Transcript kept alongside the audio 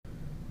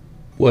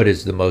What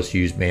is the most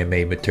used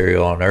man-made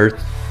material on Earth?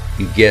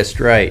 You guessed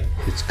right,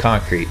 it's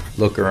concrete.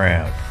 Look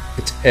around.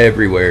 It's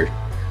everywhere.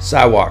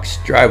 Sidewalks,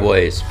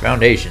 driveways,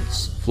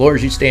 foundations,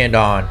 floors you stand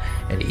on,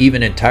 and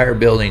even entire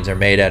buildings are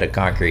made out of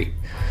concrete.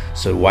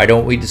 So why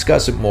don't we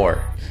discuss it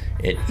more?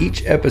 In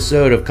each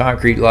episode of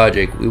Concrete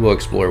Logic, we will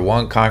explore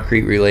one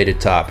concrete-related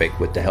topic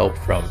with the help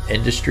from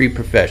industry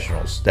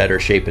professionals that are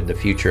shaping the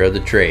future of the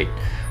trade.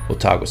 We'll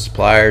talk with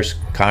suppliers,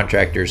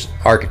 contractors,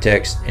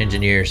 architects,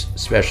 engineers,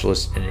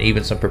 specialists, and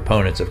even some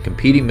proponents of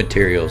competing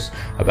materials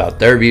about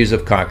their views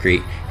of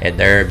concrete and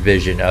their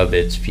vision of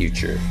its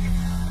future.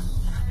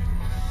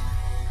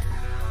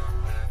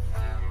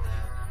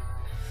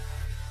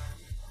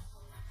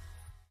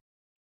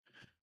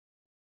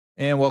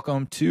 And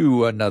welcome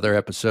to another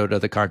episode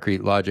of the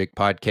Concrete Logic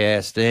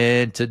podcast.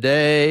 And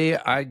today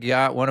I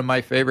got one of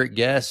my favorite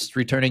guests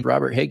returning.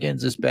 Robert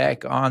Higgins is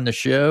back on the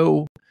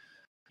show.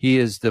 He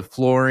is the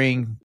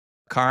flooring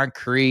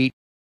concrete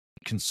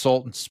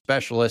consultant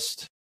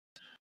specialist.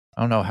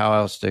 I don't know how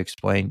else to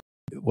explain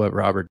what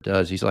Robert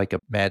does. He's like a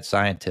mad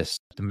scientist,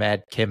 the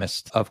mad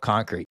chemist of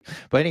concrete.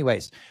 But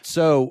anyways,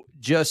 so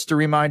just to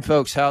remind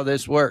folks how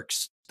this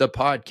works, the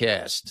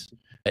podcast.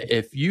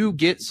 If you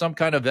get some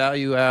kind of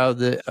value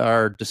out of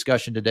our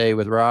discussion today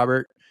with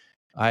Robert,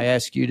 I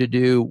ask you to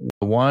do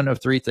one of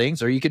three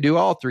things, or you could do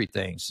all three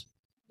things.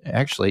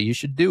 Actually, you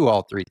should do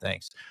all three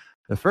things.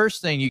 The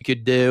first thing you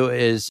could do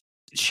is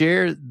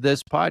share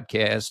this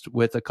podcast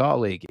with a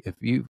colleague. If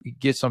you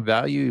get some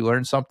value, you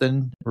learn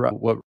something,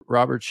 what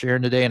Robert's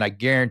sharing today, and I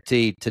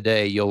guarantee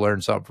today you'll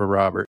learn something from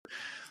Robert.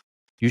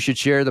 You should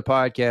share the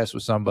podcast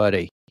with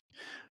somebody.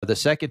 The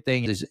second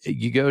thing is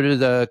you go to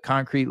the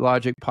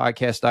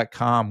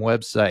concretelogicpodcast.com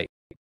website.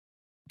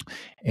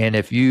 And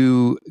if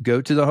you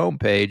go to the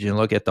homepage and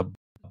look at the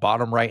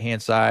bottom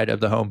right-hand side of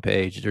the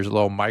homepage, there's a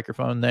little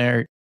microphone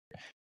there.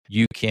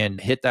 You can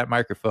hit that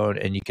microphone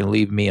and you can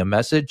leave me a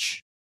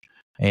message,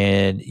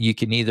 and you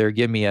can either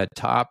give me a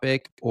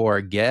topic or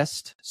a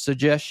guest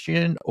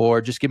suggestion,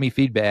 or just give me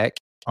feedback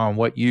on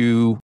what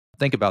you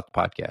think about the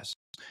podcast.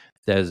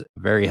 That is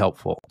very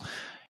helpful.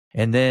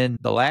 And then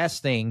the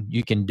last thing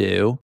you can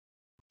do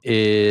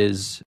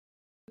is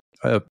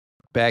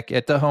back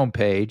at the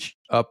homepage,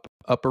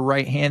 upper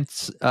right-hand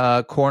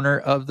corner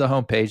of the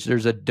homepage,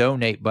 there's a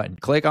donate button.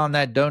 Click on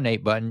that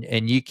donate button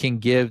and you can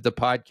give the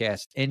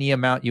podcast any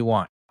amount you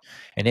want.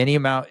 And any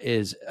amount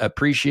is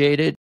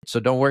appreciated. So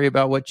don't worry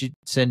about what you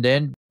send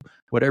in.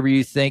 Whatever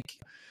you think,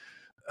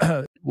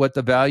 what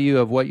the value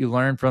of what you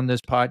learned from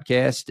this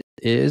podcast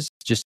is,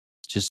 just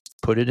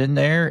put it in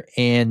there.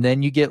 And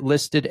then you get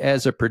listed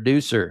as a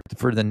producer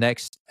for the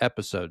next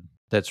episode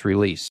that's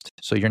released.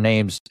 So your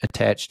name's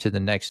attached to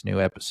the next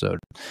new episode,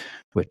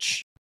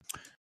 which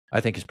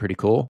I think is pretty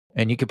cool.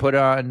 And you can put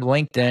it on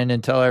LinkedIn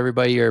and tell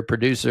everybody you're a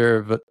producer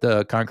of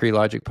the Concrete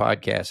Logic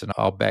podcast, and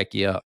I'll back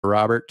you up.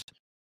 Robert,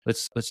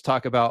 let's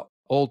talk about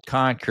old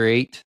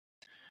concrete.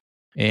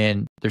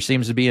 And there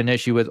seems to be an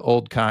issue with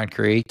old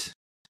concrete.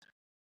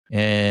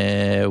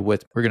 And we're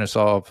going to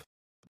solve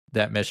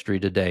that mystery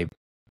today.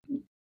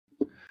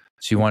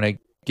 So you want to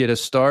get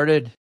us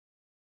started?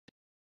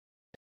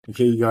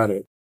 Okay, you got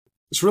it.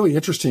 It's really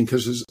interesting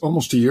because it's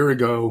almost a year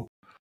ago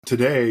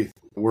today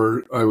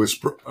where I was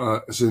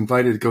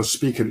invited to go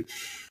speak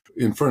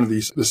in front of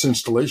this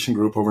installation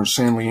group over in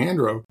San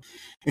Leandro.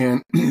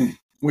 And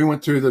we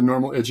went through the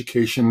normal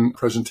education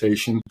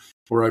presentation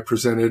where I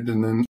presented,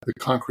 and then the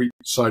concrete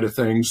side of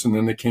things, and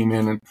then they came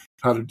in and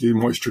how to do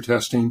moisture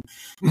testing.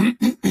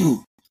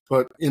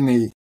 But in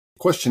the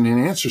question and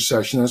answer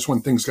session, that's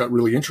when things got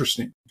really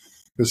interesting,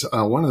 because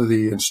one of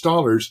the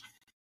installers,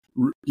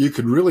 you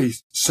could really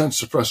sense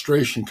the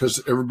frustration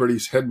because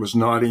everybody's head was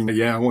nodding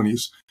when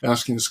he's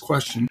asking this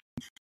question.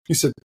 He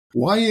said,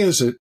 why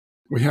is it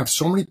we have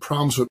so many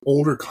problems with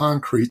older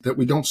concrete that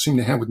we don't seem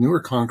to have with newer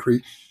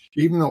concrete,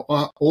 even though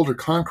older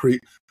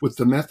concrete, with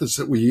the methods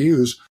that we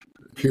use,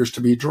 appears to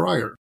be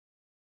drier?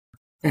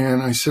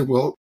 And I said,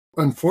 well,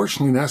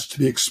 unfortunately, that's to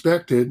be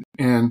expected,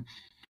 and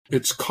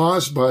it's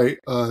caused by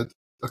a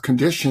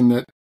condition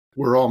that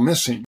we're all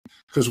missing,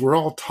 because we're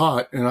all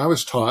taught, and I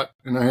was taught,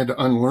 and I had to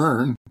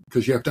unlearn,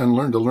 because you have to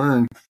unlearn to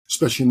learn,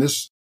 especially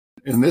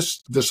in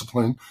this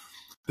discipline,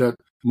 that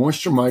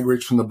moisture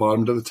migrates from the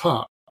bottom to the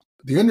top.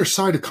 The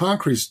underside of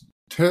concrete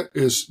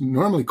is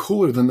normally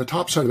cooler than the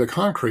top side of the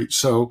concrete,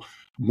 so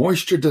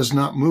moisture does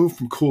not move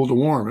from cool to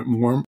warm.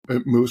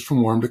 It moves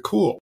from warm to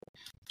cool.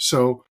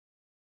 So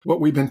what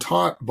we've been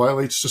taught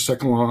violates the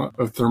second law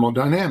of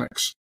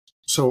thermodynamics.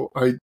 So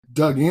I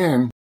dug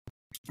in,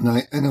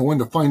 and I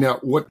wanted to find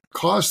out what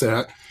caused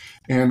that.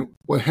 And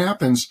what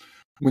happens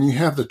when you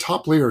have the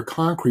top layer of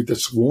concrete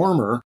that's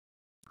warmer,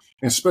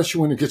 and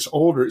especially when it gets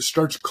older, it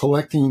starts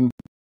collecting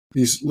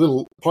these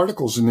little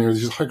particles in there,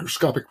 these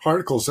hygroscopic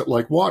particles that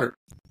like water.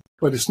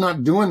 But it's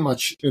not doing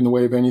much in the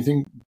way of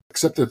anything,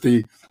 except that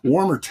the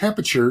warmer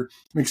temperature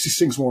makes these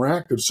things more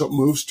active, so it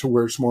moves to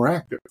where it's more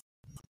active.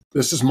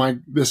 This is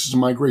a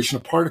migration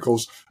of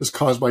particles that's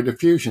caused by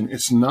diffusion.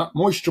 It's not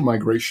moisture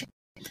migration.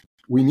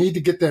 We need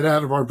to get that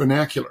out of our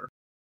vernacular,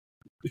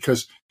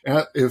 because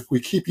if we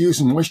keep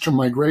using moisture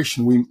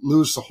migration, we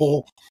lose the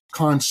whole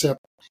concept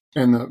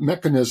and the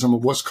mechanism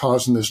of what's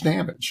causing this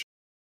damage.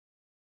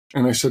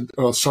 And I said,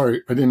 oh,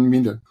 sorry, I didn't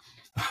mean to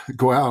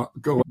go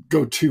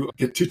to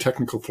get too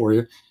technical for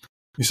you.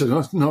 He said,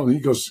 no, he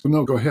goes,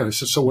 no, go ahead. I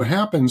said, so what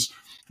happens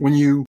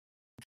when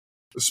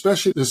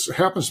especially this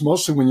happens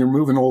mostly when you're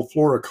moving old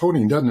floor or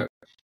coating, doesn't it?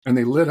 And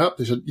they lit up.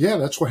 They said, yeah,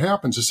 that's what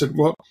happens. I said,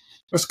 well,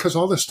 that's because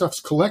all this stuff's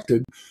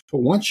collected. But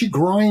once you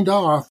grind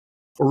off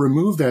or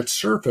remove that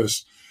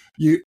surface,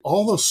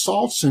 all those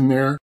salts in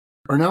there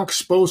are now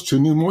exposed to a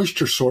new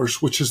moisture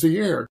source, which is the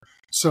air.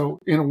 So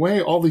in a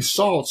way, all these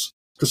salts,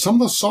 because some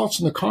of those salts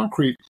in the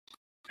concrete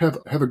have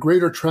a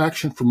greater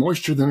attraction for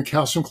moisture than a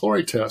calcium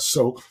chloride test.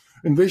 So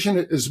envision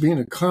it as being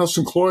a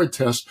calcium chloride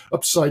test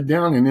upside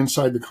down and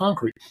inside the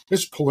concrete.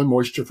 It's pulling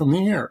moisture from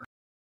the air.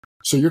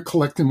 So you're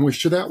collecting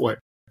moisture that way.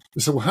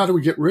 They said, well, how do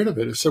we get rid of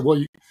it? I said,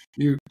 well,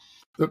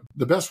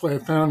 the best way I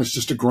found is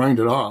just to grind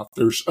it off.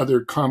 There's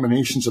other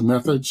combinations of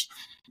methods,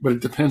 but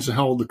it depends on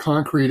how old the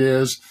concrete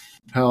is,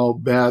 how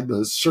bad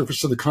the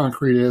surface of the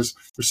concrete is.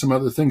 There's some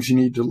other things you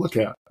need to look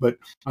at, but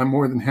I'm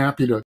more than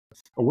happy to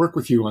work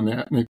with you on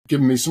that. And they've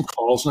given me some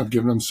calls and I've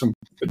given them some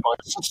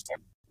advice and stuff.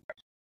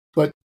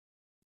 But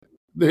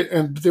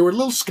they were a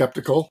little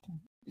skeptical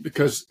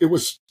because it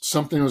was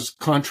something that was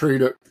contrary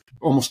to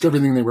almost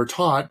everything they were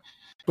taught.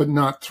 But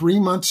not 3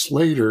 months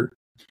later,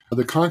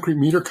 the concrete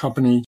meter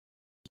company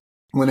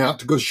went out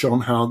to go show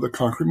them how the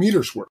concrete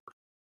meters work.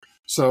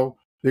 So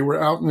they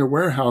were out in their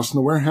warehouse, and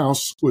the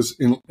warehouse was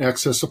in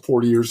excess of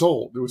 40 years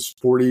old. It was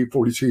 40,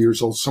 42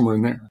 years old, somewhere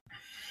in there.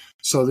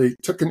 So they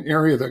took an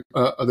area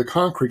of the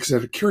concrete because it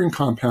had a curing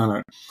compound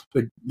on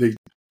it.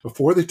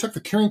 Before they took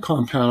the curing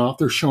compound off,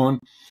 they're showing,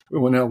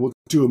 well, now we'll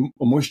do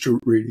a moisture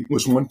reading. It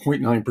was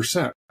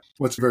 1.9%.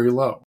 What's very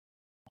low.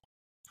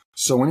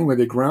 So anyway,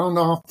 they ground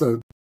off the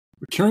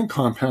curing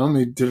compound.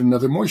 They did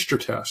another moisture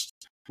test.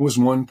 It was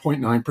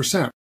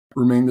 1.9%.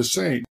 Remained the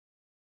same.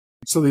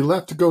 So they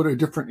left to go to a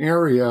different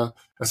area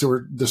as they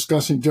were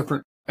discussing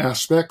different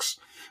aspects.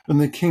 And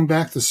they came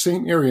back the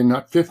same area.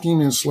 Not 15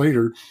 minutes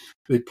later,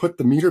 they put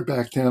the meter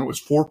back down. It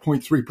was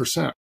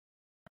 4.3%.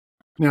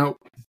 Now,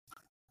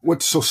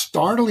 what's so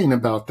startling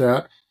about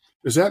that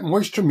is that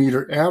moisture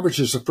meter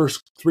averages the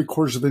first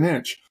 3/4 of an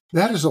inch.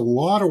 That is a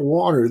lot of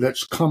water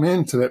that's come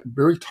into that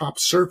very top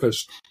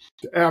surface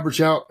to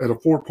average out at a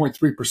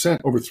 4.3%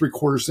 over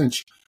 3/4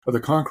 inch of the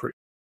concrete.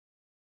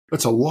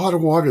 That's a lot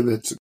of water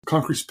that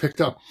concrete's picked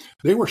up.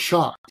 They were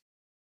shocked.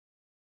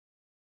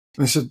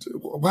 And they said,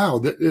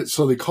 wow.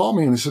 So they called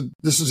me and they said,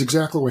 this is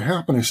exactly what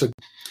happened. I said,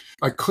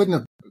 I couldn't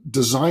have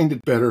designed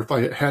it better if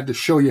I had to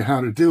show you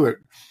how to do it.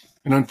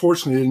 And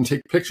unfortunately, they didn't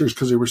take pictures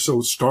because they were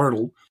so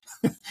startled.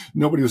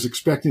 Nobody was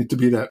expecting it to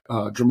be that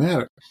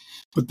dramatic.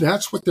 But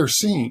that's what they're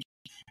seeing.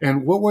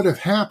 And what would have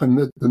happened,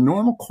 the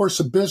normal course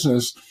of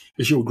business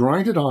is you'll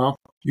grind it off,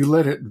 you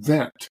let it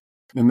vent.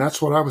 And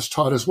that's what I was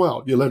taught as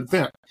well. You let it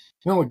vent.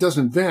 No, it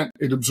doesn't vent.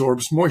 It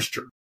absorbs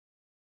moisture.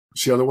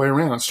 It's the other way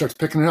around. It starts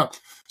picking it up.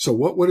 So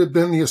what would have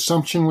been the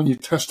assumption when you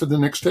tested the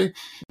next day?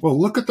 Well,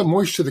 look at the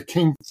moisture that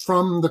came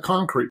from the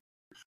concrete.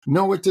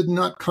 No, it did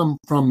not come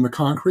from the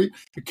concrete.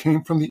 It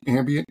came from the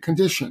ambient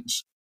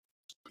conditions.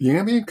 The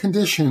ambient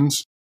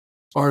conditions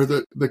are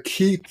the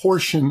key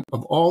portion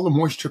of all the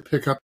moisture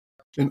pickup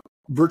in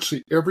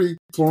virtually every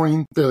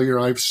flooring failure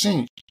I've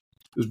seen.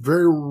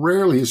 Very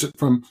rarely is it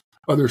from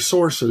other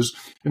sources.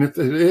 And if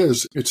it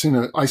is, it's in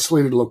an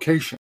isolated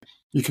location.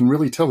 You can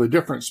really tell the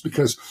difference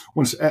because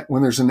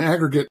when there's an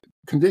aggregate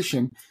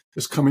condition,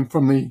 it's coming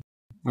from the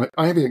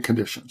ambient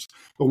conditions.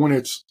 But when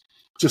it's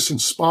just in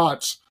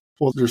spots,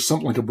 well, there's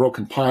something like a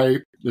broken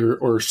pipe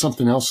or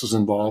something else is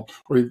involved,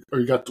 or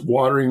you got the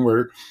watering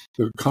where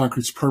the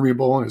concrete's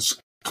permeable and it's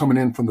coming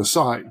in from the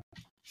side.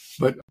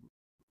 But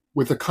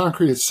with the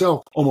concrete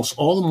itself, almost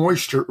all the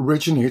moisture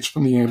originates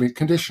from the ambient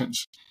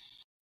conditions.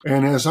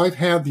 And as I've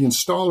had the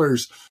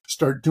installers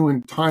start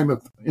doing time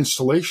of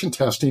installation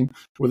testing,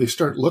 where they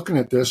start looking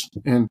at this,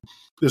 and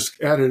this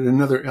added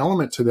another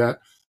element to that,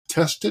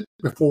 test it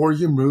before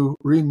you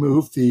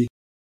remove the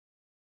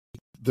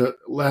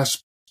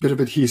last bit of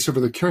adhesive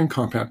or the curing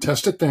compound.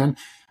 Test it then,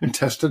 and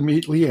test it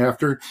immediately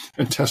after,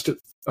 and test it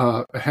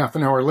a half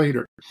an hour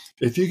later.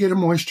 If you get a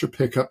moisture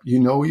pickup, you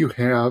know you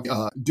have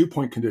dew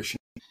point condition.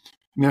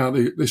 Now,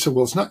 they said,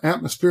 well, it's not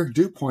atmospheric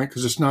dew point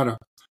because it's not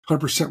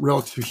 100%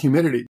 relative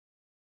humidity.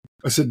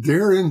 I said,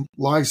 therein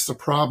lies the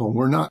problem.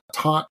 We're not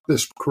taught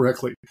this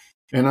correctly.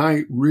 And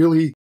I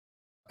really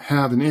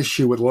have an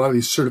issue with a lot of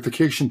these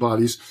certification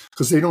bodies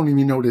because they don't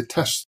even know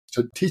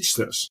to teach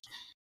this.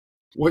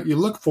 What you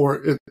look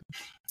for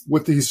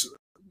with these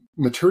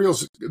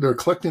materials that are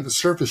collecting at the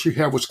surface, you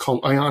have what's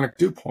called ionic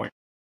dew point.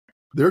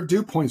 Their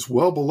dew point's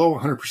well below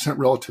 100%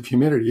 relative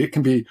humidity. It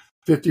can be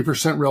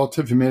 50%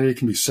 relative humidity, it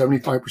can be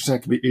 75%, it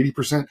can be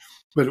 80%,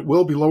 but it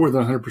will be lower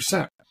than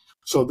 100%.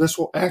 So this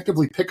will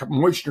actively pick up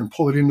moisture and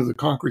pull it into the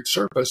concrete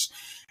surface,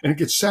 and it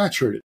gets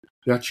saturated.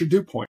 That's your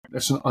dew point.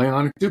 That's an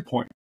ionic dew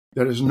point.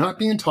 That is not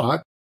being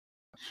taught,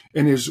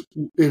 and it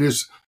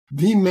is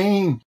the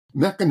main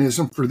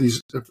mechanism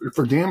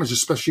for damage,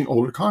 especially in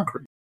older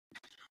concrete.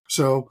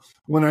 So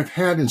when I've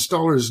had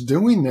installers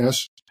doing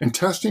this and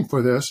testing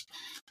for this,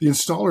 the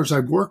installers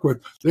I've worked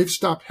with, they've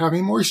stopped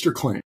having moisture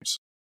claims.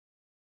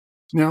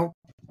 Now,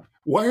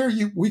 why are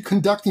we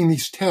conducting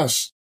these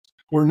tests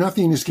where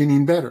nothing is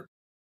getting better?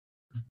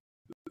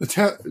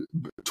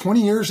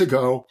 20 years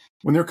ago,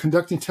 when they're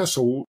conducting tests,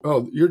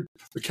 the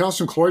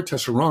calcium chloride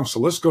tests are wrong, so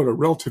let's go to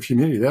relative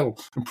humidity. That'll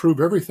improve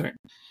everything.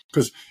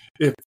 Because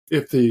if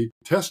the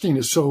testing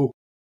is so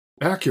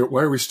accurate,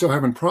 why are we still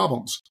having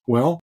problems?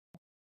 Well,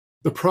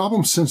 the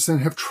problems since then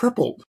have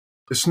tripled.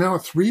 It's now a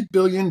 $3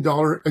 billion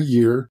a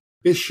year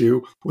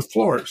issue with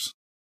floors.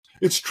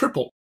 It's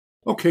tripled.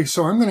 Okay,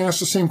 so I'm going to ask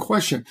the same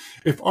question.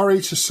 If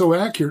RH is so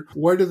accurate,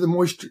 why do the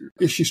moisture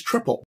issues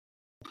triple?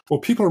 Well,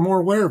 people are more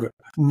aware of it.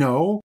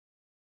 No,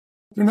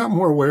 they're not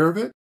more aware of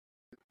it.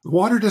 The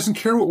water doesn't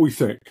care what we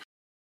think.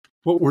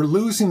 But we're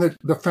losing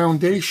the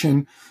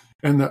foundation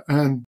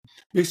and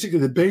basically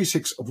the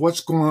basics of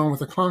what's going on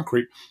with the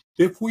concrete.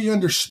 If we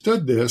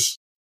understood this,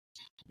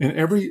 and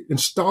every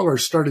installer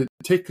started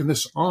taking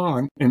this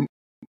on, and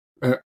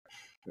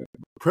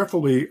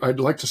preferably I'd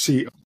like to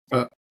see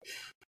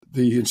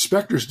the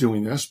inspectors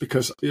doing this,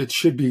 because it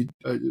should be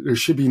there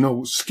should be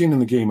no skin in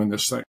the game in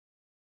this thing.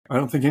 I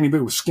don't think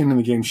anybody with skin in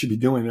the game should be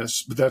doing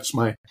this, but that's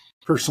my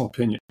personal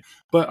opinion.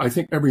 But I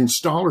think every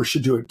installer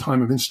should do it at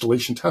time of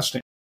installation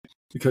testing,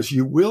 because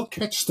you will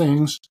catch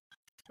things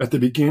at the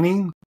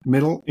beginning,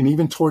 middle, and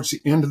even towards the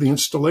end of the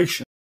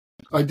installation.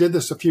 I did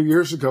this a few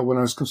years ago when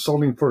I was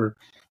consulting for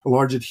a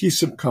large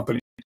adhesive company.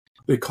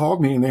 They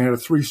called me and they had a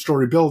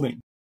 3-story building.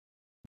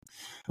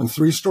 On the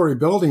 3-story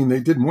building, they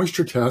did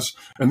moisture tests,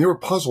 and they were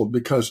puzzled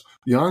because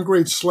the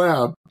on-grade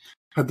slab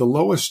had the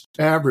lowest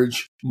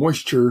average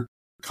moisture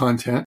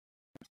content.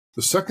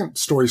 The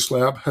 2nd-story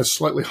slab has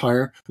slightly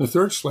higher. The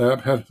 3rd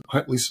slab had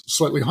at least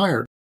slightly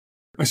higher.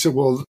 I said,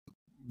 well,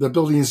 the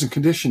building isn't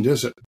conditioned,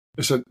 is it?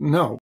 They said,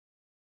 no.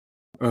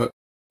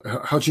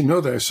 How'd you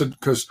know that? I said,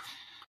 because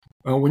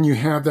when you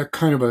have that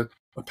kind of a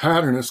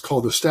pattern, it's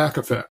called the stack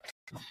effect.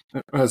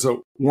 As a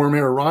warm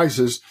air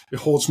rises, it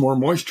holds more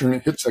moisture and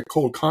it hits that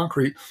cold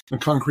concrete,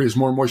 and concrete has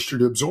more moisture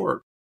to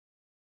absorb.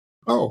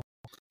 Oh,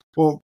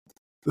 well,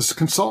 this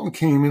consultant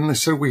came in and they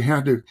said we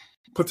had to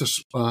put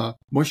this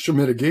moisture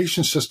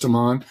mitigation system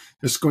on.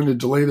 It's going to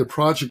delay the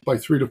project by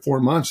 3 to 4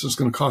 months. It's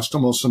going to cost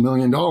almost $1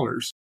 million.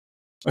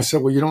 I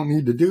said, well, you don't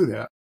need to do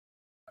that.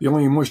 The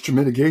only moisture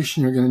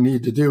mitigation you're going to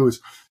need to do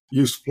is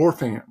use floor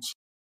fans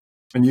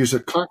and use a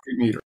concrete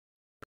meter.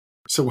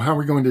 So how are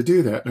we going to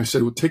do that? And I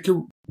said, well, take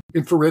your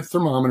infrared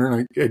thermometer,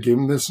 and I gave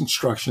them this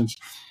instructions.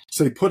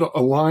 So they put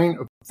a line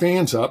of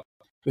fans up,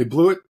 they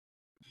blew it,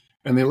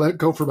 and they let it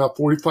go for about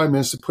 45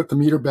 minutes to put the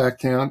meter back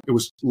down. It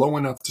was low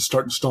enough to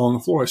start installing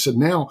the floor. I said,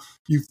 now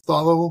you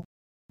follow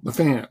the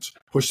fans.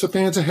 Push the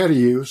fans ahead of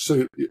you,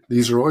 so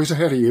these are always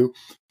ahead of you.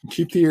 And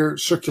keep the air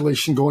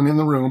circulation going in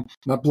the room,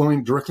 not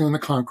blowing directly on the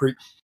concrete,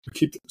 but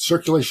keep the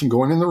circulation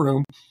going in the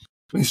room.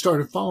 And he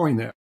started following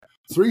that.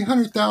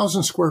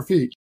 300,000 square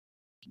feet.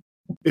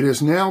 It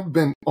has now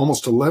been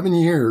almost 11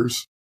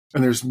 years,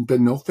 and there's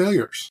been no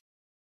failures.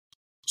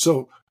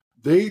 So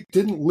they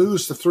didn't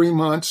lose the 3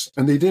 months,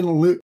 and they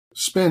didn't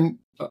spend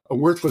a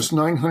worthless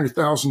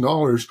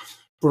 $900,000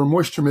 for a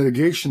moisture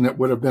mitigation that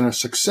would have been a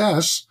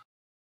success,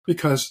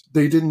 because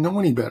they didn't know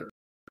any better.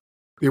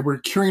 They were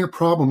curing a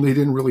problem they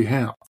didn't really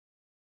have.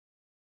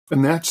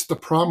 And that's the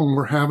problem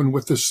we're having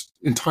with this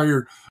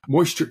entire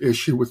moisture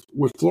issue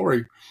with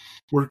flooring.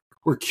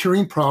 We're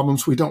curing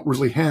problems we don't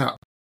really have.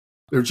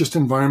 They're just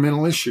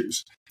environmental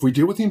issues. If we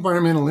deal with the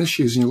environmental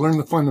issues and you learn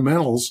the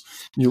fundamentals,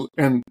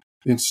 and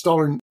the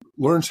installer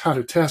learns how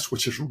to test,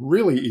 which is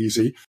really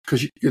easy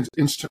because you get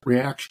instant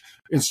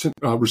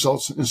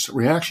results and instant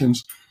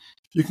reactions,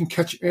 you can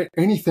catch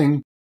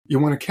anything you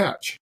want to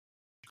catch.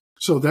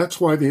 So that's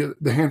why the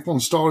handful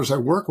of installers I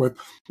work with,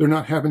 they're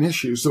not having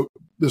issues. So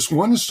this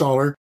one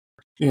installer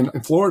in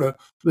Florida,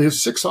 they have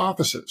 6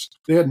 offices.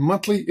 They had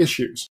monthly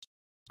issues.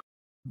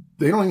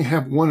 They only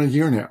have 1 a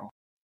year now.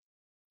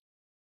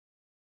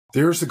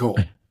 There's the goal.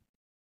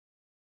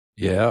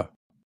 Yeah.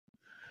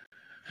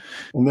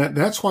 And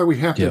that's why we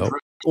have to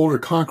address older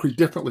concrete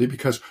differently,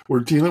 because we're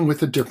dealing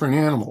with a different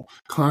animal.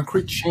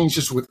 Concrete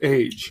changes with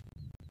age.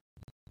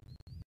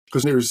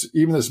 Because there's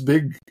even this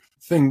big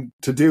thing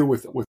to do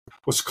with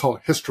what's called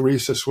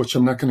hysteresis, which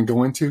I'm not going to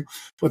go into,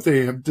 but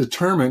they have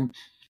determined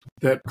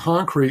that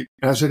concrete,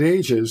 as it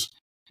ages,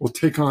 will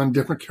take on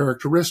different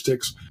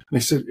characteristics. And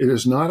they said it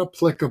is not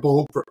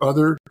applicable for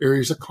other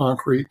areas of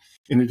concrete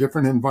in a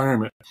different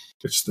environment.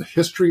 It's the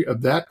history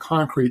of that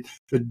concrete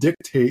that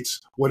dictates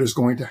what is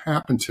going to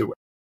happen to it.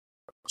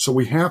 So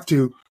we have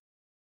to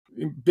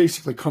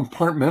basically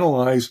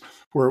compartmentalize,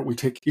 where we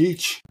take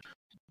each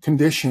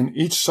condition,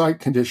 each site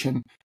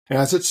condition,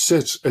 as it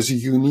sits as a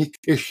unique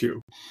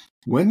issue.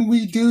 When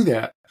we do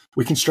that,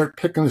 we can start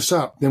picking this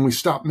up. Then we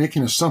stop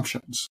making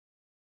assumptions.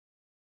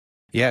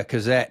 Yeah,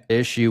 because that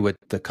issue with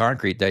the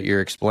concrete that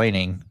you're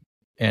explaining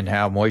and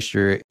how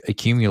moisture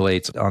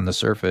accumulates on the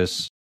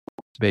surface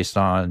based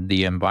on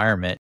the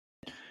environment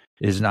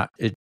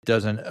it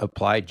doesn't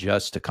apply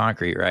just to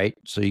concrete, right?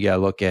 So you got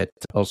to look at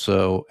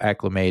also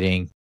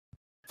acclimating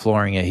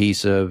flooring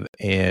adhesive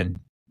and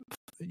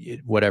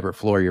whatever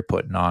floor you're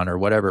putting on or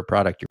whatever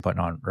product you're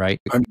putting on, right?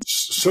 I'm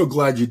so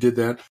glad you did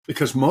that,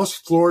 because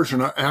most floors are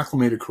not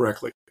acclimated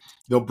correctly.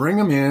 They'll bring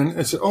them in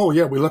and say, oh,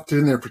 yeah, we left it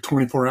in there for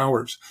 24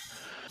 hours.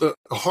 The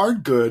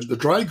hard good, the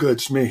dry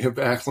goods may have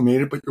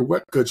acclimated, but your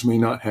wet goods may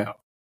not have.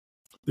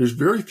 There's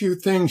very few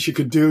things you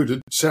could do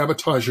to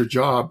sabotage your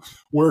job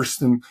worse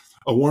than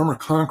a warmer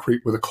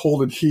concrete with a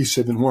cold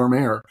adhesive and warm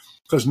air,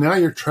 because now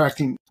you're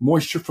attracting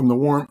moisture from the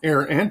warm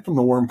air and from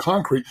the warm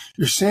concrete.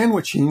 You're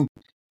sandwiching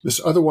this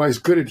otherwise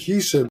good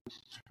adhesive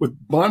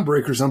with bond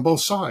breakers on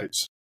both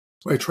sides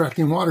by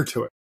attracting water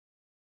to it.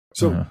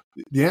 So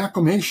the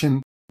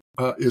acclimation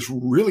is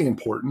really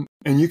important,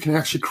 and you can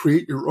actually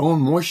create your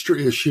own moisture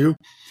issue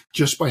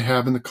just by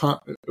having the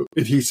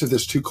adhesive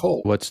that's too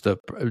cold. What's the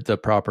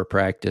proper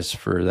practice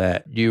for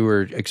that? You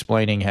were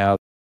explaining how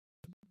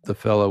the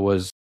fellow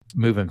was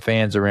moving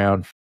fans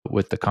around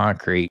with the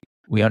concrete.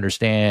 We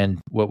understand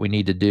what we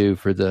need to do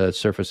for the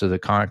surface of the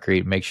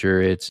concrete, make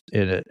sure it's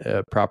in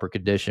a proper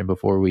condition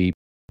before we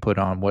put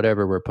on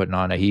whatever we're putting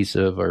on,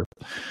 adhesive or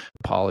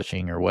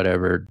polishing or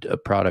whatever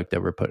product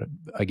that we're putting.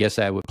 I guess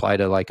that would apply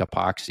to like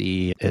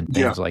epoxy and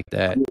things like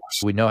that.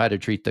 Yes. We know how to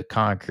treat the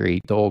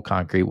concrete, the old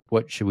concrete.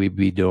 What should we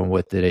be doing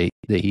with the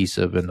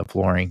adhesive and the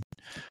flooring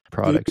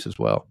products as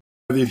well?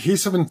 The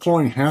adhesive and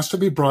flooring has to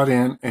be brought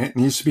in and it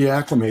needs to be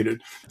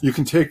acclimated. You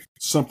can take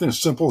something as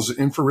simple as an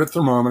infrared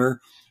thermometer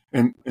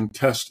and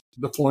test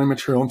the flooring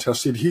material and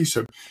test the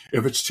adhesive.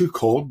 If it's too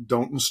cold,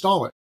 don't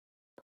install it.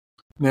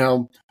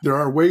 Now, there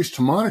are ways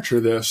to monitor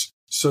this,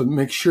 so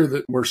make sure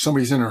that where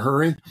somebody's in a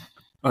hurry,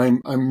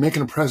 I'm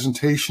making a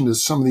presentation to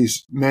some of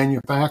these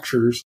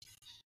manufacturers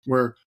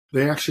where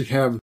they actually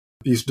have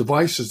these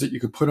devices that you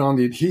can put on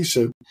the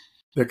adhesive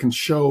that can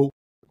show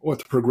what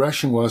the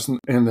progression was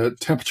and the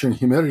temperature and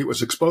humidity it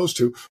was exposed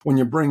to. When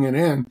you bring it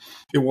in,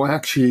 it will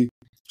actually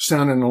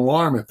sound an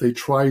alarm if they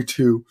try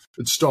to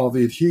install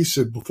the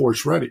adhesive before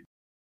it's ready.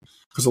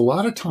 Because a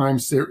lot of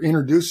times they're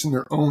introducing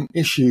their own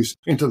issues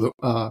into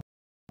the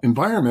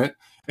environment,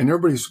 and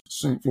everybody's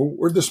saying, well,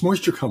 where'd this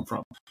moisture come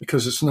from?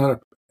 Because it's not an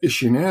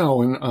issue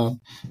now, and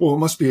well, it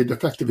must be a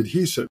defective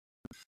adhesive.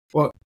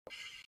 Well,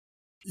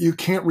 you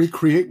can't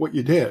recreate what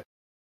you did.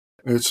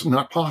 It's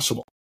not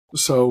possible.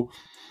 So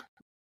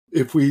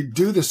if we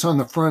do this on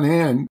the front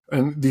end,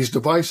 and these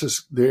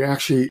devices, they're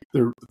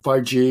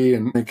 5G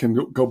and they can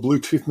go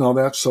Bluetooth and all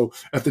that. So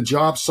at the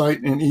job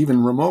site and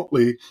even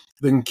remotely,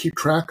 they can keep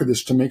track of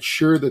this to make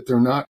sure that they're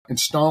not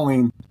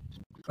installing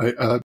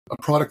a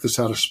product that's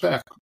out of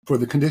spec for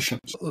the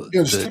conditions.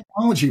 It's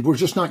technology, we're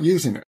just not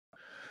using it.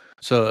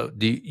 So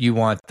do you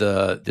want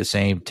the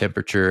same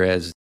temperature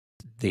as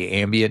the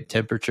ambient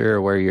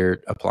temperature where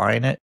you're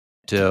applying it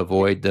to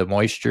avoid the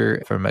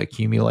moisture from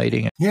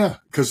accumulating? Yeah,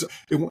 because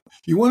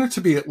you want it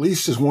to be at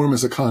least as warm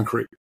as a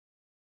concrete.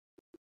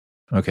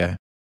 Okay.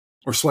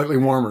 Or slightly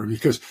warmer,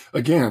 because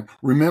again,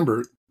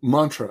 remember,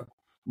 mantra,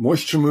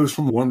 moisture moves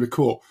from warm to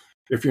cool.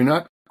 If you're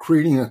not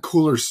creating a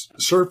cooler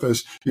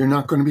surface, you're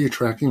not going to be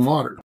attracting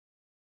water.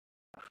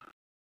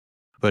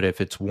 But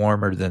if it's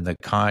warmer than the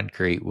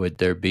concrete, would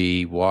there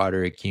be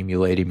water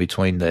accumulating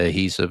between the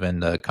adhesive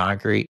and the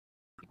concrete,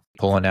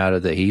 pulling out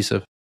of the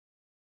adhesive?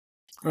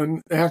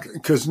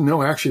 Because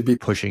actually be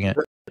pushing it.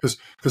 Because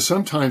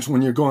sometimes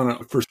when you're going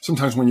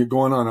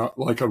on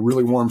a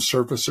really warm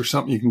surface or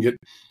something, you can get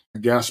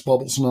gas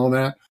bubbles and all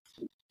that.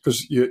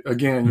 Because you're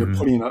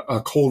putting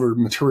a colder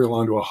material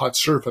onto a hot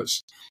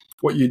surface.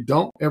 What you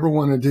don't ever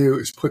want to do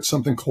is put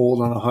something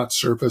cold on a hot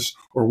surface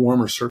or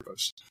warmer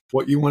surface.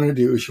 What you want to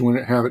do is you want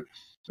to have it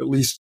at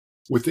least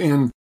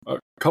within a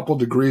couple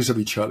degrees of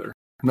each other,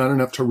 not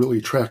enough to really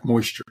attract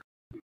moisture.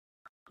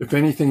 If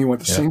anything, you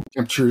want the same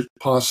temperature,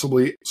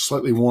 possibly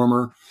slightly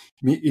warmer,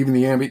 even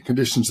the ambient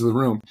conditions of the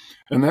room.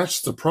 And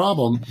that's the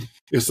problem,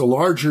 is the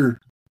larger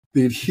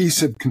the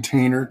adhesive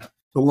container,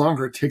 the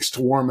longer it takes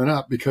to warm it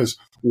up, because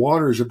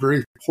water is a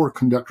very poor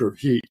conductor of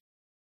heat.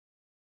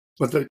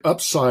 But the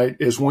upside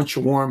is once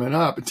you warm it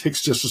up, it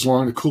takes just as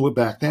long to cool it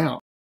back down.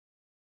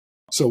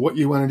 So what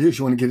you want to do is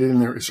you want to get it in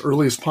there as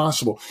early as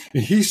possible.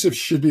 Adhesive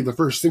should be the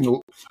first thing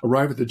to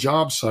arrive at the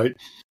job site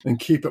and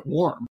keep it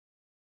warm.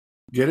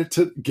 Get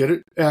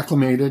it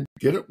acclimated,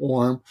 get it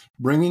warm,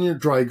 bring in your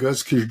dry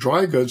goods, because your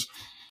dry goods,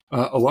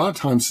 a lot of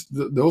times,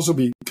 those will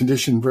be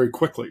conditioned very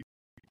quickly,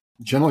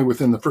 generally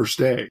within the first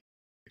day.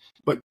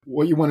 But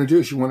what you want to do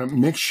is you want to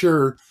make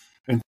sure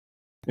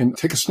and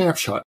take a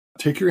snapshot.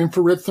 Take your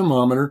infrared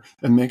thermometer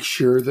and make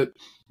sure that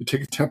you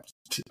take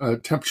a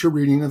temperature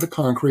reading of the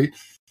concrete,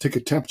 take a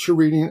temperature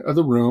reading of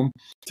the room,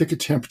 take a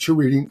temperature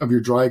reading of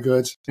your dry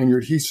goods and your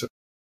adhesive.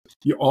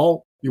 You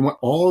want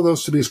all of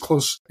those to be as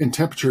close in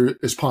temperature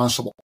as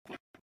possible.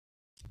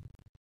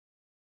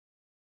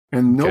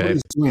 And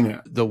nobody's doing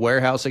that. The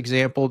warehouse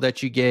example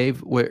that you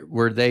gave,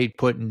 were they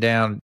putting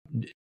down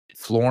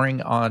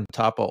flooring on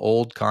top of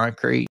old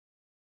concrete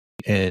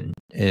and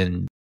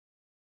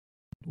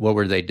what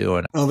were they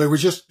doing? Oh, they were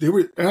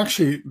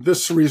actually,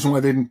 this is the reason why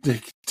they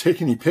didn't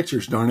take any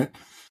pictures, darn it,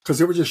 because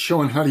they were just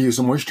showing how to use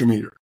a moisture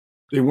meter.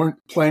 They weren't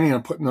planning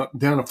on putting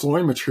down a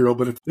flooring material,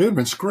 but they would have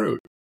been screwed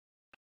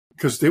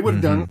because they would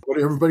have done what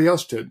everybody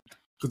else did,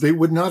 because they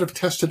would not have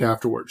tested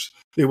afterwards.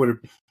 They would have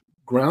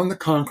ground the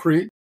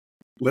concrete,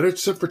 let it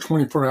sit for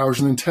 24 hours,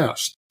 and then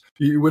test.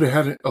 You would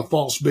have had a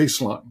false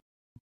baseline.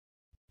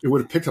 It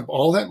would have picked up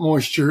all that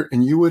moisture,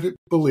 and you would have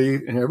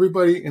believed, and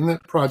everybody in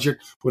that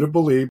project would have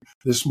believed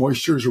this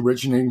moisture is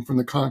originating from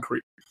the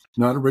concrete,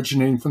 not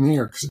originating from the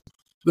air. Because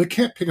they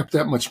can't pick up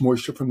that much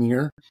moisture from the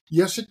air.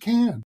 Yes, it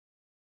can.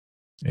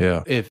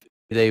 Yeah. If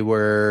they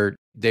were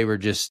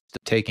just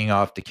taking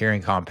off the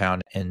curing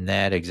compound in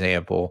that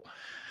example,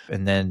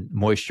 and then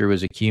moisture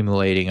was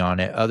accumulating on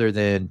it, other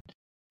than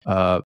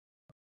I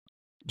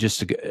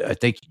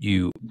think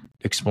you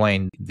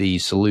explained the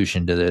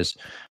solution to this,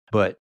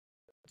 but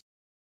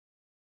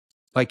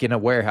like in a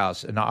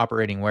warehouse, an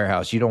operating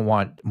warehouse, you don't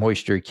want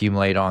moisture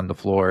accumulate on the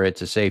floor.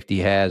 It's a safety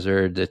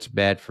hazard. It's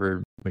bad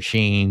for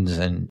machines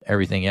and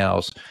everything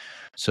else.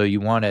 So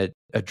you want to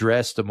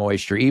address the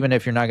moisture, even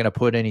if you're not going to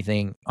put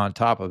anything on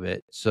top of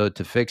it. So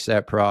to fix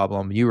that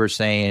problem, you were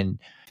saying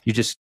you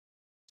just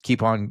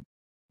keep on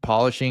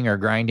polishing or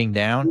grinding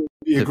down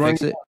to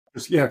fix it?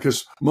 Yeah,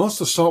 because most of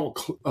the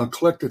salt will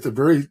collect at the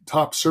very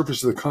top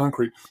surface of the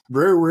concrete.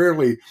 Very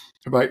rarely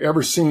have I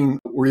ever seen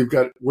where you've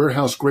got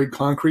warehouse grade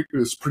concrete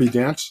that's pretty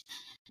dense,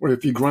 where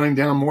if you grind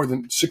down more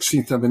than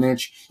 1/16 of an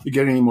inch, you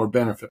get any more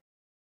benefit.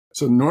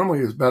 So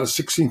normally about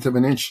 1/16 of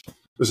an inch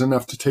is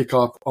enough to take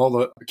off all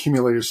the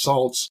accumulated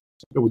salts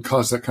that would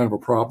cause that kind of a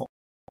problem.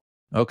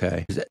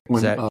 Okay. Is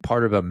that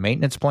part of a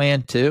maintenance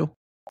plan too?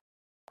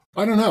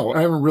 I don't know.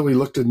 I haven't really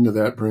looked into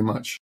that very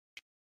much.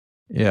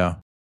 Yeah.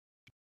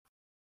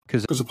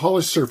 Because a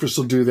polished surface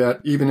will do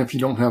that even if you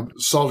don't have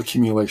salt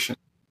accumulation.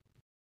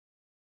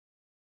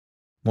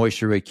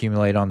 Moisture will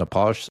accumulate on the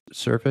polished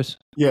surface?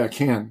 Yeah, it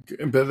can.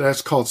 But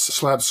that's called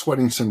slab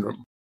sweating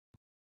syndrome,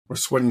 or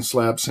sweating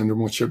slab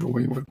syndrome, whichever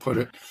way you would put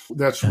it.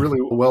 That's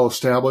really well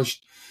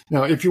established.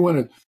 Now, if you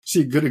want to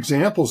see good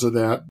examples of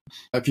that,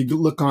 if you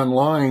look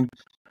online,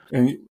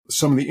 and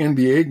some of the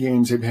NBA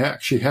games, they've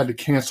actually had to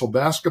cancel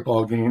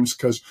basketball games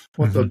because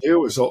what they'll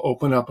do is they'll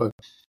open up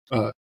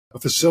a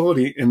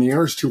facility and the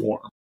air is too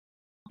warm.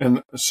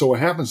 And so what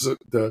happens is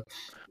the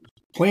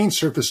playing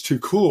surface is too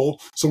cool.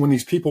 So when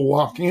these people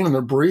walk in and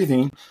they're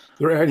breathing,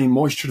 they're adding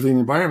moisture to the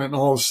environment.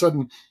 And all of a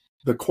sudden,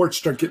 the courts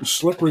start getting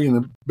slippery and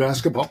the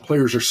basketball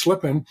players are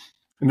slipping.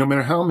 And no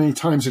matter how many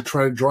times they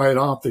try to dry it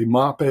off, they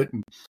mop it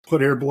and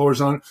put air blowers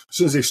on it. As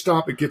soon as they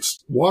stop, it gets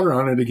water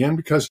on it again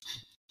because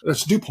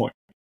that's dew point.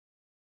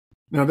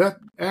 Now, that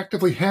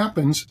actively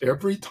happens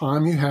every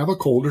time you have a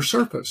colder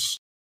surface.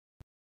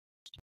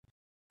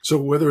 So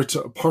whether it's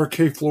a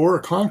parquet floor or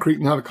concrete,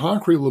 now the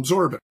concrete will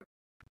absorb it.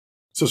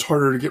 So it's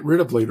harder to get rid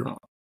of later on.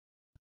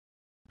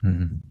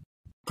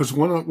 Because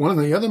one of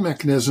the other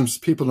mechanisms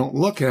people don't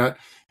look at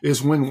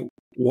is when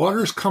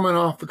water is coming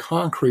off the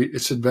concrete,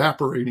 it's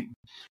evaporating.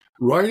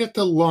 Right at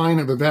the line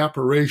of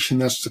evaporation,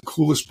 that's the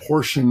coolest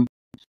portion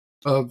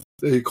of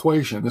the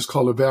equation. It's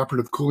called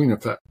evaporative cooling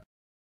effect.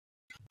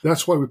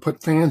 That's why we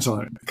put fans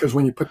on it, because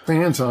when you put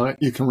fans on it,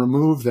 you can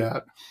remove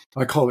that.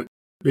 I call it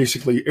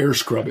basically air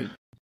scrubbing,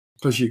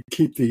 because you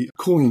keep the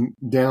cooling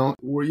down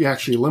where you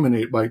actually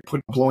eliminate it by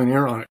blowing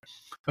air on it.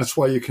 That's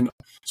why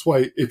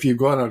if you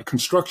go out on a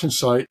construction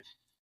site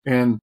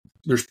and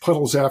there's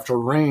puddles after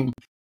rain,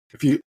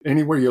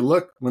 anywhere you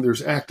look when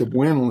there's active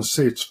wind, let's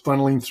say it's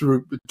funneling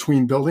through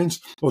between buildings,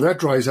 well, that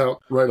dries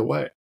out right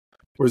away.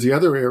 Whereas the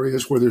other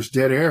areas where there's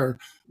dead air,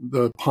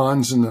 the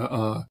ponds and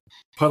the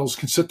puddles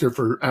can sit there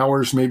for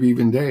hours, maybe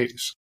even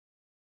days.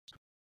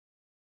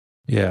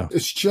 Yeah.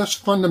 It's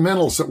just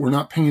fundamentals that we're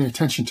not paying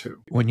attention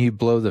to. When you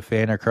blow the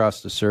fan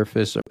across the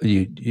surface, are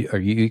you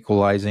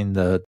equalizing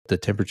the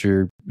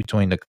temperature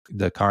between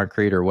the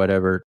concrete or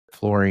whatever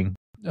flooring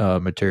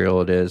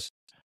material it is,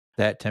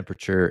 that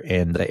temperature,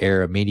 and the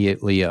air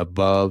immediately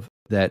above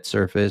that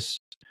surface?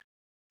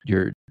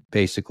 You're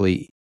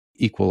basically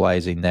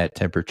equalizing that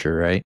temperature,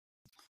 right?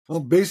 Well,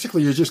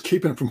 basically, you're just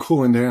keeping it from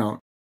cooling down.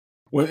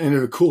 And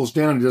if it cools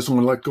down, it doesn't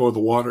want to let go of the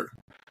water.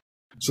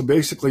 So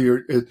basically,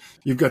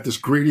 you've got this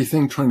greedy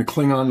thing trying to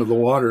cling onto the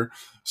water.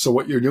 So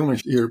what you're doing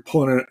is you're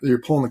pulling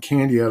the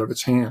candy out of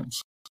its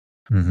hands.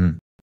 And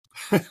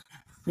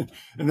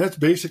that's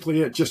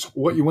basically it. Just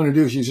what you want to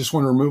do is you just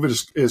want to remove it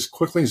as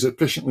quickly, as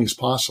efficiently as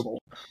possible.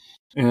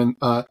 And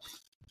a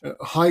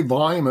high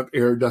volume of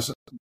air doesn't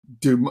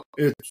do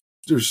it.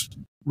 There's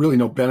really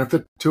no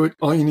benefit to it.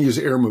 All you need is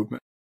air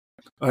movement.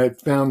 I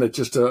have found that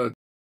just the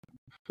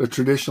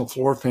traditional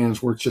floor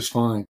fans work just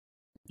fine.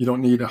 You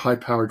don't need a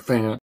high-powered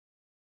fan.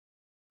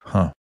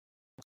 Huh.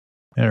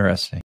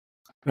 Interesting.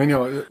 I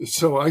know.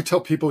 So I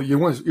tell people you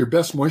want your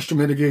best moisture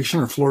mitigation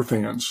or floor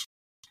fans.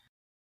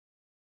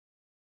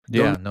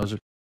 Yeah,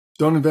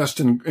 Don't invest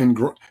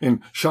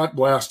in shot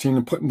blasting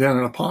and putting down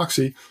an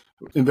epoxy.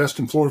 Invest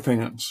in floor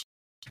fans.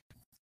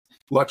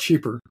 A lot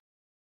cheaper.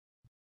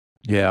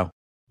 Yeah.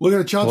 Look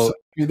at a job site.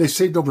 They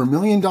saved over $1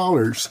 million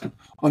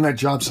on that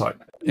job site.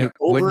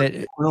 Over Wouldn't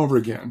it, and over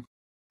again.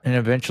 and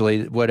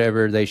eventually,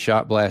 whatever they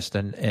shot blast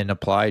and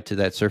apply to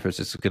that surface,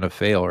 it's going to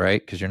fail,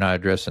 right? Because you're not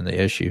addressing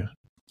the issue.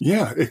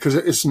 Yeah, because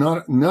it's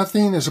not,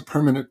 nothing is a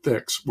permanent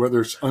fix, whether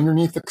it's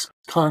underneath the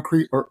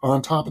concrete or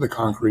on top of the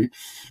concrete.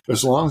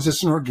 As long as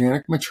it's an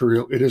organic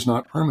material, it is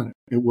not permanent.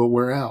 It will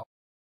wear out.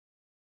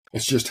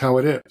 It's just how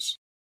it is.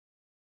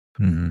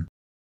 Mm-hmm.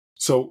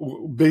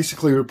 So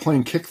basically, we're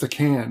playing kick the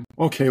can.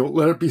 Okay, well,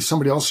 let it be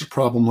somebody else's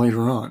problem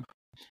later on.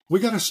 We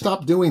got to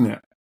stop doing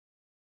that.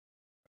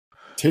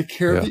 Take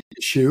care of the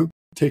issue,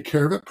 take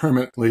care of it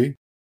permanently,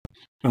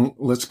 and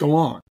let's go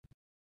on.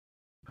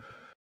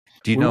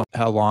 Do you know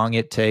how long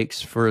it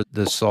takes for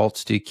the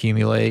salts to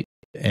accumulate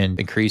and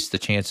increase the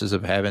chances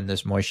of having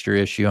this moisture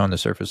issue on the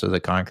surface of the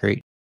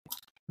concrete?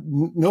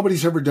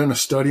 Nobody's ever done a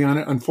study on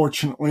it,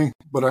 unfortunately,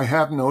 but I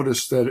have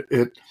noticed that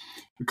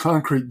the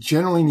concrete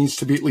generally needs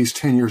to be at least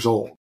 10 years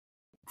old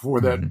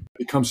before that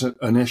becomes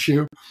an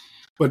issue.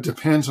 But it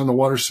depends on the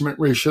water cement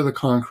ratio of the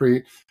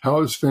concrete, how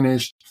it was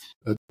finished,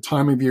 the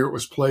time of year it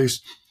was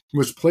placed. If it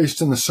was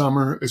placed in the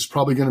summer, it's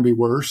probably going to be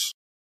worse,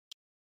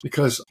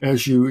 because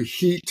as you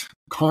heat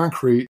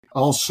concrete,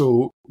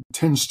 also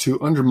tends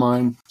to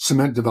undermine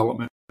cement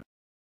development.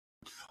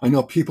 I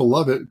know people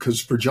love it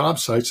because for job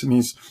sites, it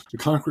means the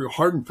concrete will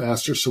harden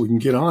faster so we can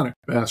get on it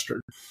faster.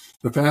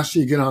 The faster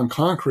you get on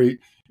concrete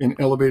in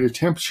elevated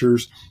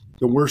temperatures,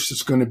 the worse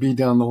it's going to be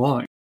down the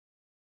line.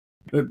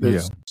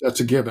 That's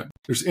a given.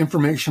 There's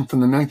information from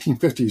the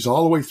 1950s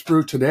all the way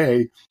through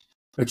today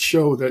that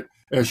show that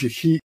as you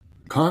heat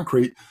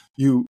concrete,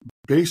 you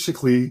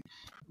basically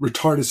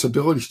retard its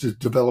ability to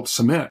develop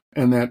cement,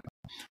 and that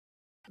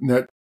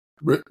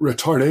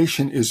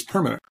retardation is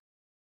permanent.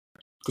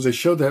 Because they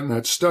showed that in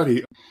that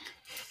study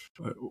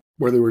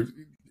where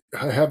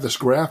I have this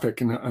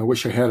graphic, and I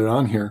wish I had it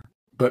on here,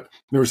 but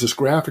there was this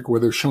graphic where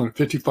they're showing at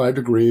 55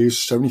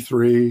 degrees,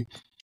 73,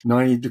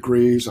 90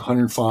 degrees,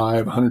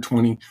 105,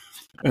 120,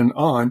 and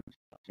on,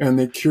 and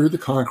they cured the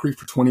concrete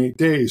for 28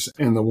 days.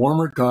 And the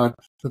warmer it got,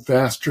 the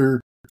faster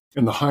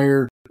and the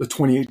higher the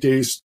 28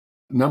 days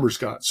numbers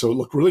got. So it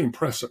looked really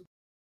impressive.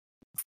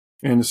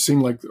 And it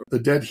seemed like the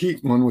dead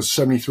heat one was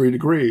 73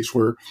 degrees,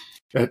 where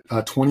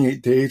at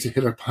 28 days it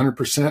hit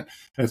 100%,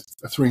 at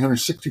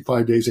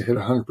 365 days it hit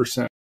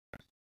 100%.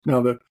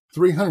 Now, the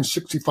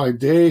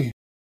 365-day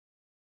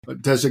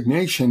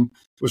designation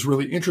was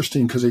really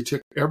interesting because they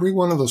took every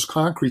one of those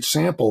concrete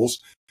samples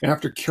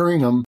after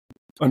curing them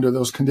under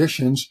those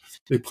conditions.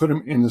 They put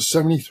them in a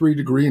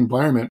 73-degree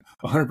environment,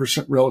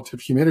 100%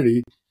 relative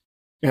humidity,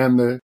 and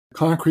the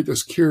concrete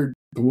that's cured,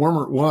 the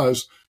warmer it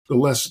was, the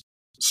less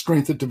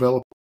strength it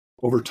developed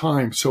over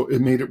time. So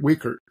it made it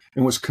weaker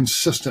and was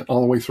consistent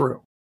all the way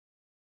through.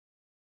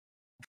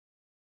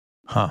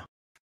 Huh.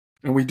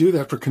 And we do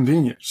that for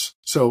convenience.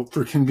 So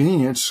for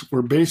convenience,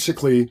 we're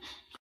basically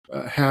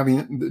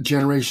having the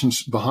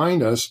generations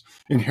behind us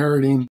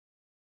inheriting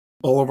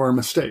all of our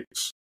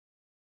mistakes.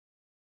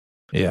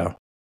 Yeah.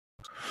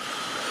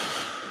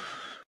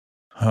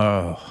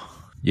 Oh,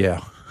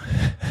 yeah.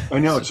 I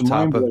know, it's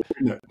mind-blowing,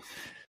 isn't it?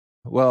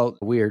 Well,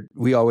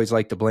 we always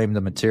like to blame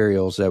the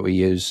materials that we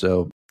use,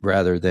 so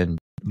rather than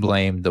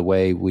blame the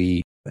way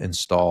we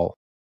install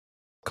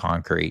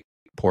concrete,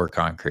 poor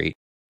concrete,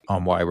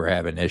 on why we're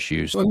having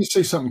issues. Let me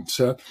say something,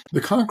 Seth.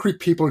 The concrete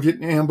people are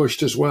getting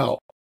ambushed as well,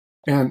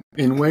 and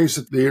in ways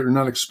that they are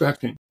not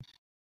expecting.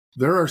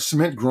 There are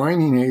cement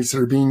grinding aids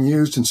that are being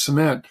used in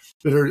cement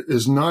that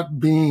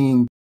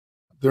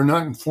they're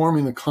not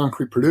informing the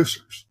concrete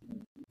producers.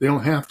 They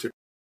don't have to,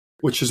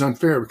 which is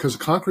unfair because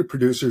the concrete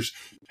producers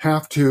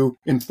have to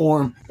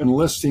inform and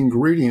list the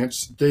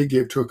ingredients they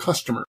give to a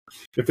customer.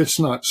 If it's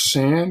not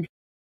sand,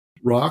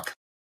 rock,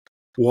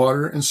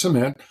 water, and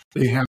cement,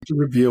 they have to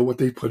reveal what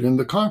they put in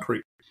the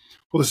concrete.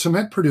 Well, the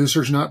cement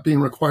producer is not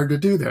being required to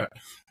do that.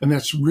 And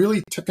that's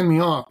really ticking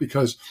me off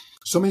because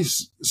some of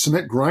these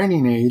cement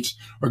grinding aids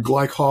are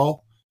glycol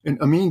and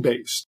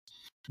amine-based.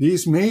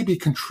 These may be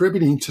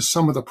contributing to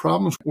some of the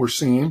problems we're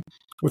seeing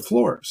with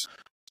floors.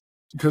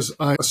 Because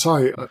I saw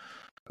a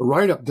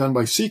write-up done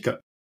by Sika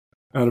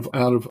out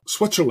of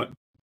Switzerland.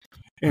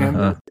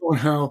 And showing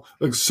how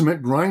the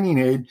cement grinding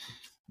aid,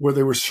 where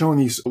they were showing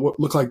these what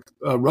looked like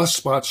rust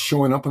spots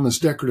showing up on this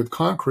decorative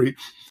concrete,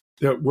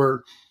 that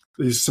were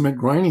these cement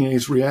grinding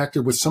aids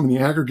reacted with some of the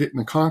aggregate in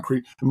the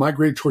concrete and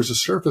migrated towards the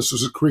surface,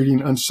 was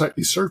creating an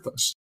unsightly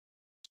surface.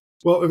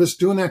 Well, if it's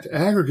doing that to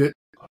aggregate,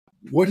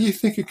 what do you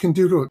think it can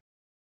do to it?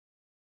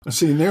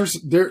 See, now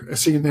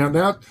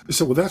they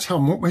said, well, that's how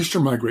moisture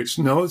migrates.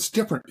 No, it's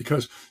different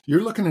because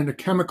you're looking at a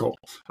chemical.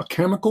 A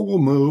chemical will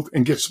move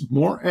and gets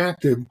more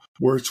active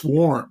where it's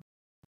warm.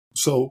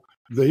 So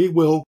they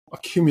will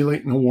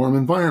accumulate in a warm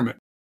environment.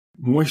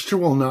 Moisture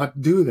will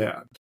not do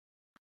that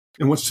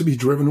and wants to be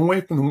driven away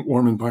from the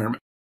warm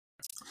environment.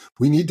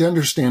 We need to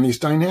understand these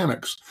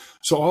dynamics.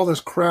 So all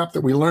this crap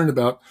that we learned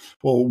about,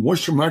 well,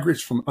 moisture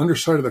migrates from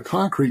underside of the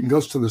concrete and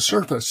goes to the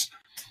surface.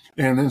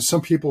 And then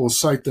some people will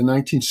cite the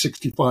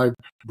 1965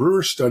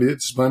 Brewer study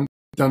that's been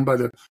done by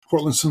the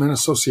Portland Cement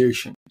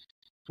Association.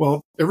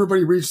 Well,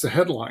 everybody reads the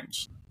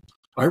headlines.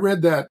 I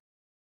read that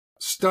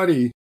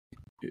study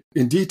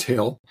in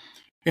detail,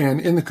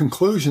 and in the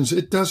conclusions,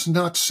 it does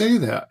not say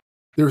that.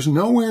 There's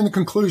nowhere in the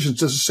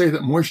conclusions does it say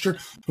that moisture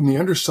from the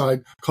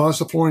underside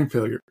caused the flooring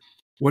failure.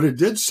 What it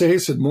did say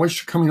is that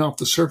moisture coming off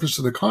the surface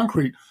of the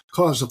concrete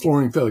caused the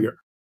flooring failure.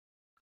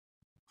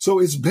 So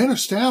it's been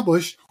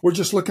established. We're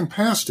just looking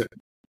past it.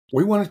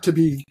 We want it to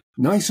be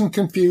nice and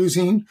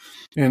confusing,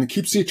 and it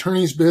keeps the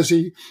attorneys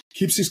busy,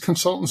 keeps these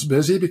consultants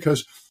busy,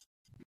 because,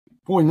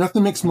 boy,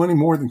 nothing makes money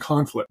more than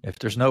conflict. If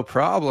there's no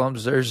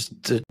problems,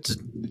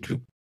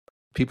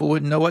 people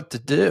wouldn't know what to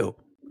do.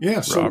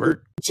 Yeah,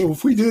 Robert. So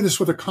if we do this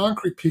with the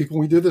concrete people,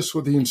 we do this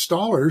with the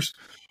installers,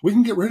 we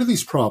can get rid of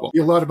these problems.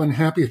 A lot of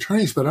unhappy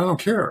attorneys, but I don't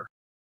care.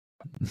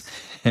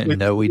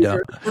 No, we don't.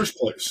 In the first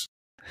place.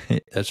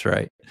 That's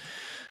right.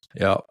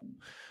 Yeah.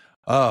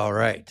 All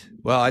right.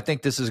 Well, I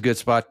think this is a good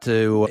spot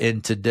to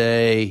end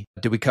today.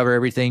 Did we cover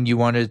everything you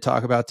wanted to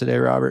talk about today,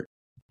 Robert?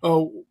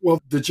 Oh,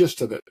 well, the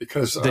gist of it,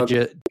 because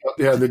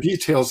the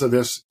details of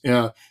this,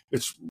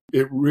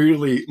 it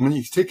really, when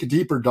you take a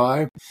deeper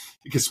dive,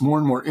 it gets more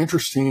and more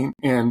interesting,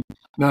 and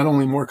not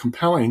only more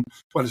compelling,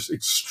 but it's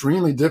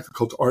extremely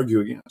difficult to argue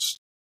against.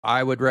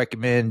 I would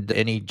recommend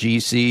any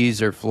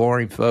GCs or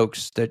flooring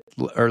folks that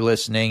are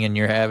listening and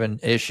you're having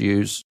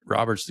issues,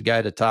 Robert's the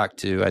guy to talk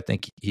to. I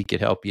think he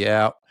could help you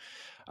out.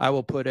 I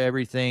will put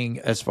everything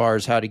as far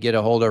as how to get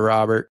a hold of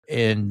Robert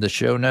in the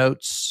show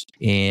notes,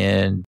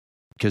 and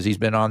because he's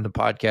been on the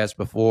podcast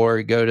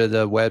before, go to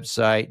the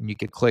website and you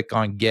can click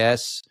on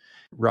guests.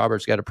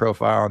 Robert's got a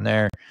profile on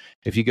there.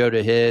 If you go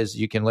to his,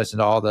 you can listen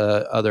to all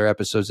the other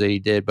episodes that he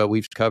did, but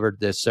we've covered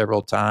this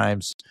several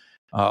times.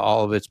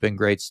 All of it's been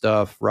great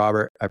stuff.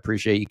 Robert, I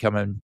appreciate you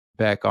coming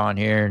back on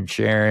here and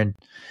sharing.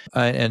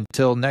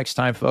 Until next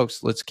time,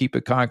 folks, let's keep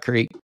it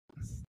concrete.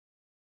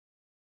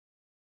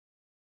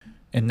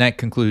 And that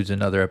concludes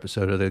another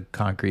episode of the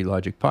Concrete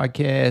Logic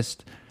Podcast.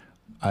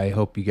 I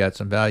hope you got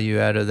some value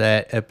out of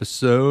that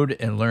episode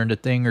and learned a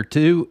thing or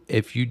two.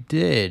 If you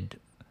did,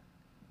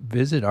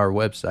 visit our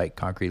website,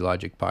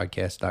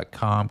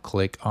 concretelogicpodcast.com.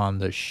 Click on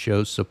the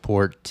Show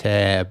Support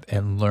tab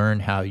and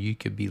learn how you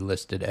could be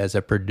listed as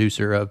a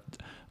producer of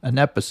an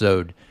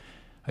episode.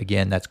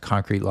 Again, that's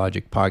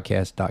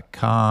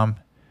concretelogicpodcast.com.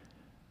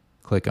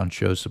 Click on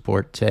Show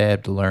Support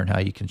tab to learn how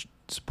you can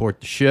support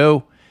the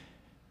show.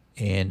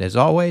 And as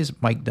always,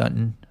 Mike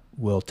Dunton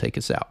will take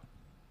us out.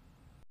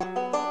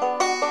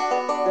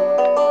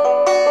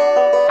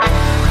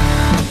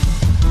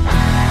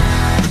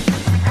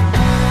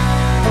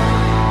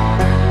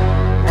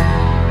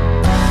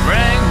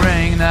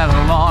 That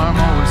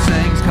alarm always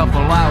sings couple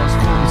hours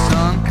before the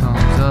sun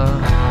comes up.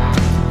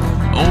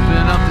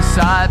 Open up the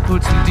side,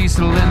 put some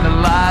diesel in the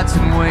lights,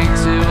 and wait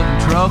till the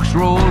trucks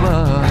roll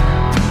up.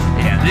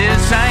 Yeah, this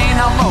ain't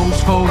how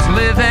most folks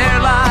live their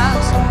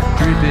lives,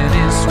 dripping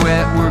in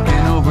sweat,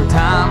 working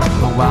overtime.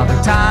 But while they're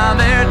tying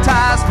their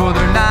ties for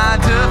their 9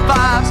 to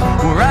 5s,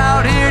 we're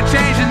out here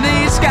changing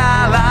these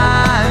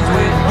skylines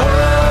with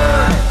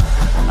wood,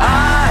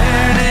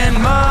 iron, and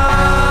mud.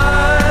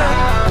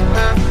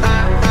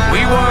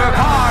 We work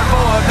hard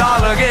for a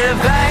dollar, give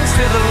thanks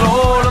to the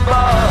Lord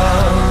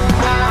above.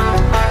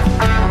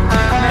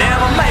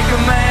 Never make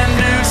a man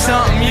do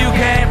something you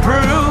can't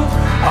prove.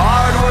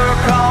 Hard work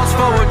calls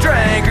for a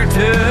drink or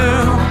two.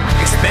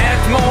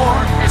 Expect more,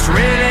 it's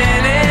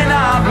written in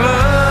our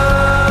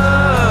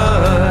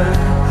blood.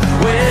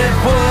 With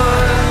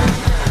wood,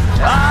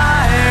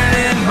 iron,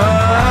 and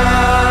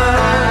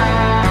mud.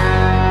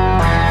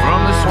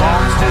 From the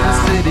swamps to the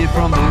city,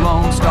 from the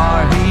Lone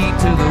Star Heat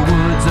to the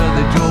woods of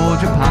the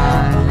Georgia Pine.